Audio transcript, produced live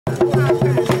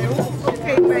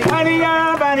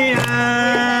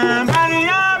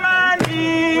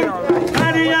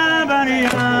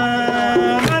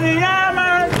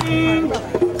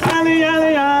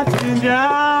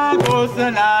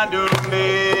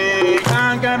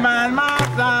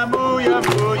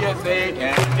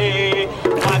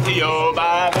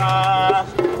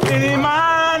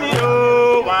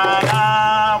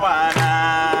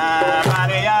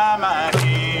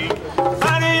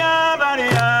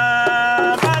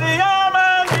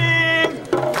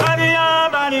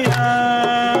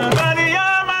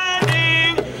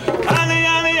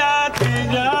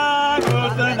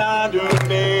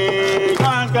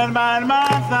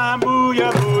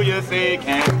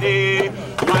Yamati,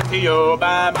 Matio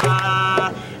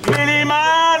Baba, Mini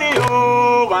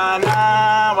Mario,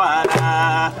 Wana,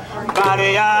 Wana,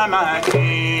 Bari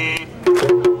Yamati.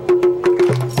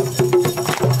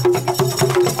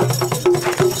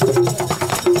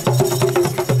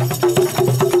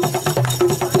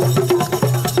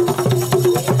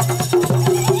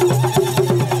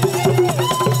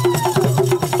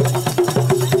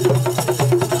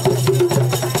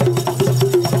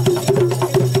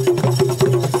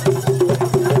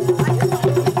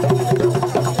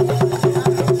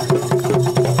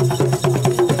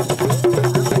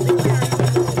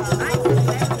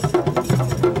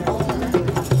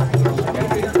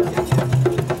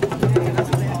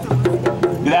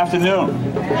 Afternoon.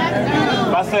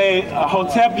 If I say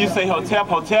hotep, you say hotep,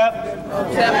 hotep.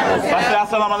 If I say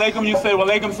assalamu alaikum, you say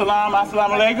walaikum salam,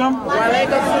 assalamu alaikum.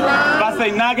 If I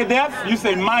say nagadef, you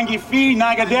say mangi fi,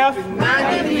 nagadef.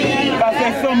 If I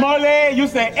say somole, you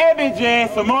say ebije,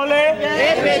 somole.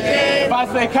 If I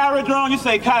say kairodron, you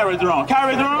say kairodron.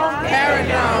 Kairodron?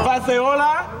 If I say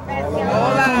hola,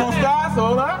 ¿cómo estás?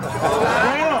 Hola.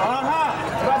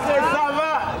 If I say ça,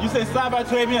 you say ça va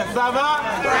très bien, ça va?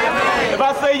 If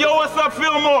I say, yo, what's up,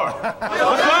 Fiilmore?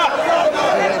 What's up?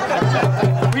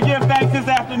 We give thanks this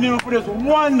afternoon for this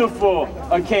wonderful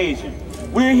occasion.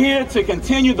 We're here to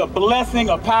continue the blessing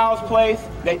of Powell's Place,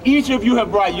 that each of you have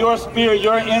brought your spirit,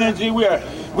 your energy. We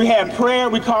have prayer,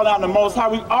 we call out the Most High.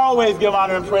 We always give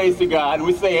honor and praise to God, and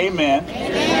we say amen.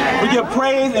 Amen. We give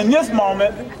praise in this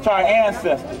moment to our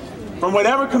ancestors. From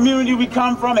whatever community we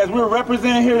come from, as we're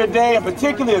represented here today, and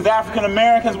particularly as African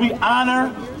Americans, we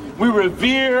honor, we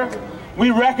revere, we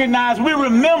recognize, we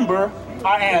remember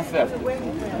our ancestors.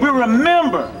 We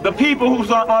remember the people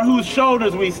on whose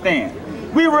shoulders we stand.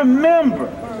 We remember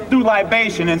through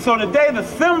libation. And so today the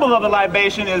symbol of the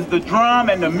libation is the drum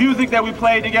and the music that we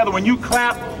played together. When you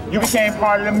clap, you became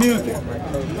part of the music.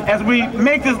 As we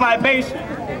make this libation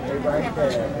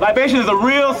is a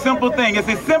real simple thing. It's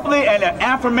simply an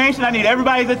affirmation. I need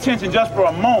everybody's attention just for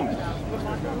a moment.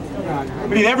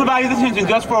 We need everybody's attention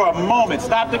just for a moment.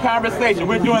 Stop the conversation.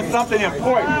 We're doing something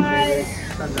important.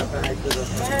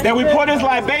 That we pour this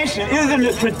libation is in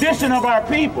the tradition of our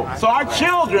people. So our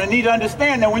children need to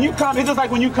understand that when you come, it's just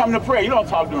like when you come to prayer. You don't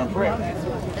talk during prayer.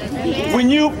 When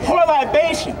you pour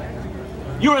libation,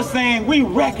 you are saying, we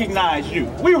recognize you.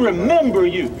 We remember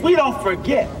you. We don't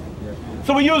forget.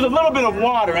 So we use a little bit of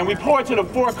water and we pour it to the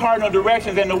 4 cardinal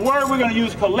directions, and the word we're going to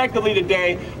use collectively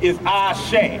today is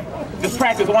Ashe. Just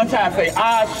practice one time, say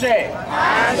Ashe.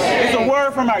 Ashe. It's a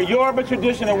word from our Yoruba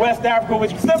tradition in West Africa,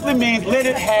 which simply means let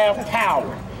it have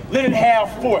power. Let it have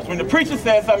force. When the preacher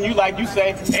says something you like, you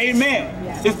say amen.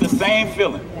 It's the same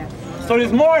feeling. So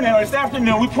this morning or this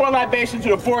afternoon, we pour libation to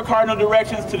the 4 cardinal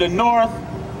directions, to the north,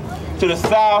 to the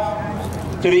south,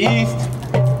 to the east,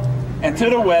 and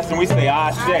to the west, and we say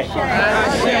Ashe.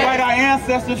 We invite our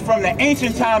ancestors from the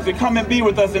ancient times to come and be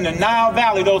with us in the Nile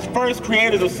Valley, those first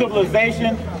creators of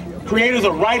civilization, creators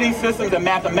of writing systems and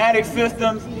mathematics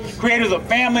systems, creators of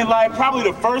family life, probably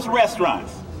the first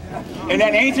restaurants. In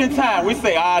that ancient time, we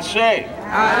say Ashe.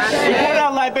 Ashe. We pour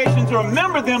out libation to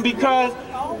remember them because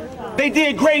they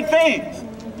did great things.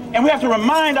 And we have to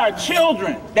remind our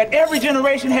children that every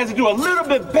generation has to do a little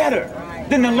bit better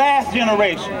than the last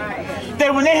generation.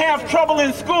 That when they have trouble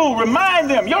in school, remind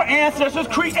them, your ancestors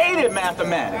created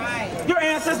mathematics. Your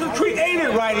ancestors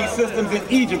created writing systems in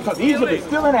Egypt, because Egypt is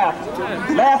still in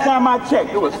Africa. Last time I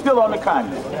checked, it was still on the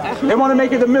continent. They want to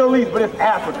make it the Middle East, but it's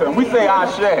Africa, and we say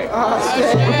Ashe.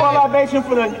 We pour libation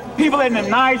for the people in the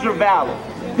Niger Valley,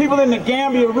 people in the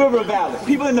Gambia River Valley,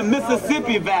 people in the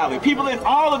Mississippi Valley, people in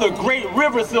all of the great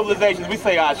river civilizations, we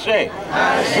say Ashe.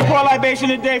 We pour libation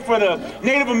today for the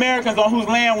Native Americans on whose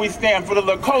land we stand, for the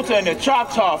Lakota and the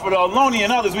Choctaw, for the Ohlone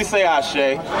and others, we say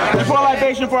Ashe. We pour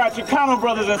libation for our Chicano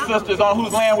brothers and sisters on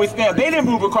whose land we stand. They didn't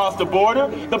move across the border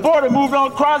moved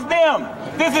on across them.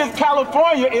 This is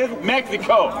California, is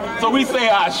Mexico. So we say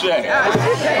Ashe.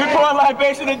 We pour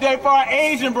libation today for our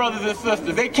Asian brothers and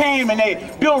sisters. They came and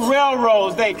they built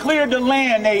railroads, they cleared the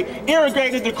land, they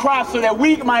irrigated the crops so that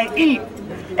we might eat.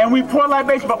 And we pour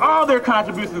libation for all their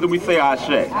contributions, and we say Ashe.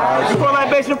 We pour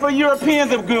libation for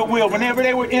Europeans of goodwill. Whenever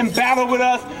they were in battle with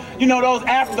us, you know,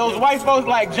 those white folks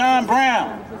like John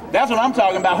Brown. That's what I'm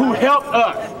talking about, who helped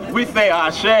us. We say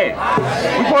Ashe.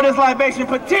 We pour this libation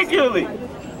particularly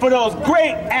for those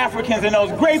great Africans and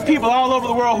those great people all over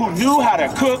the world who knew how to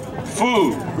cook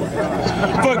food.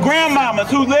 For grandmamas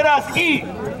who let us eat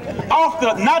off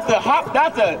the, not the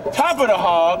top of the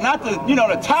hog, not the, you know,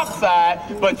 the top side,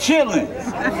 but chitlins,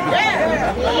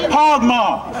 hog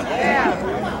maws,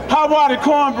 hot water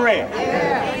cornbread,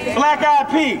 Black-eyed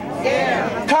peas,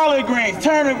 collard greens,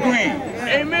 turnip greens,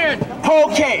 whole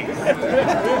cakes,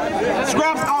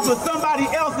 scraps off of somebody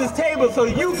else's table so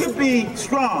you could be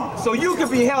strong, so you could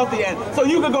be healthy, and so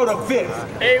you could go to Fisk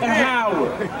and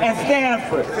Howard and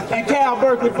Stanford and Cal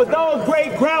Berkeley. For those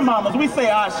great grandmamas, we say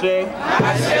Ashe.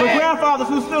 For grandfathers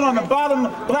who stood on the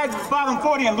black bottom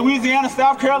 40 in Louisiana,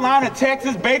 South Carolina,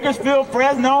 Texas, Bakersfield,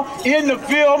 Fresno, in the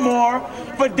Fiilmore.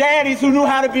 For daddies who knew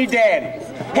how to be daddies,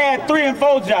 had 3 and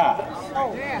 4 jobs.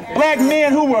 Black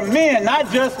men who were men,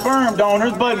 not just sperm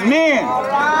donors, but men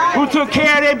who took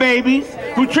care of their babies,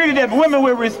 who treated their women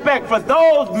with respect. For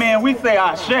those men, we say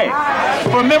Ashe.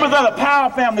 For members of the Powell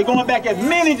family, going back as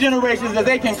many generations as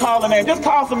they can call a name, just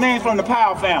call some names from the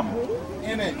Powell family.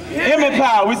 Emmett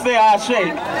Powell, we say Ashe.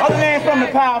 Other names from the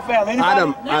Powell family.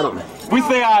 Adam. We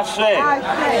say Ashe.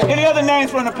 Any other names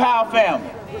from the Powell family?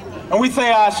 And we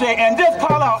say Ashe. And just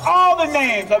call out all the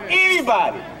names of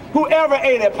anybody who ever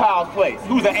ate at Powell's place,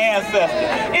 who's an ancestor.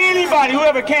 Anybody who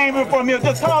ever came here for a meal,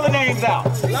 just call the names out.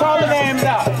 Call the names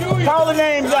out. Call the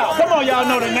names out. Come on, y'all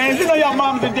know the names. You know y'all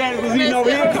mamas and daddies was eating over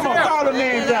here. Come on, call the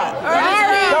names out.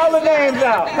 Call the names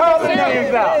out. Call the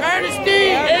names out.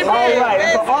 All right,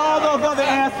 and for all those other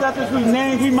ancestors whose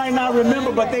names we might not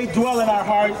remember, but they dwell in our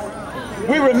hearts,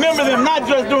 we remember them not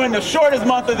just during the shortest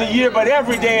month of the year, but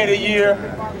every day of the year.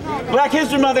 Black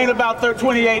History Month ain't about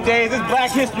 28 days, it's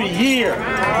Black History Year.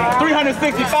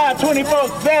 365,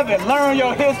 24/7, learn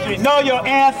your history, know your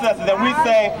ancestors, and we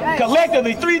say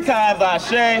collectively 3 times,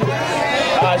 Ashe,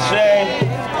 Ashe,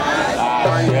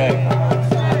 Ashe.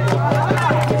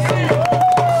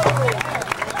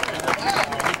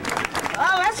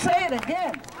 Oh, let's say it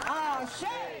again.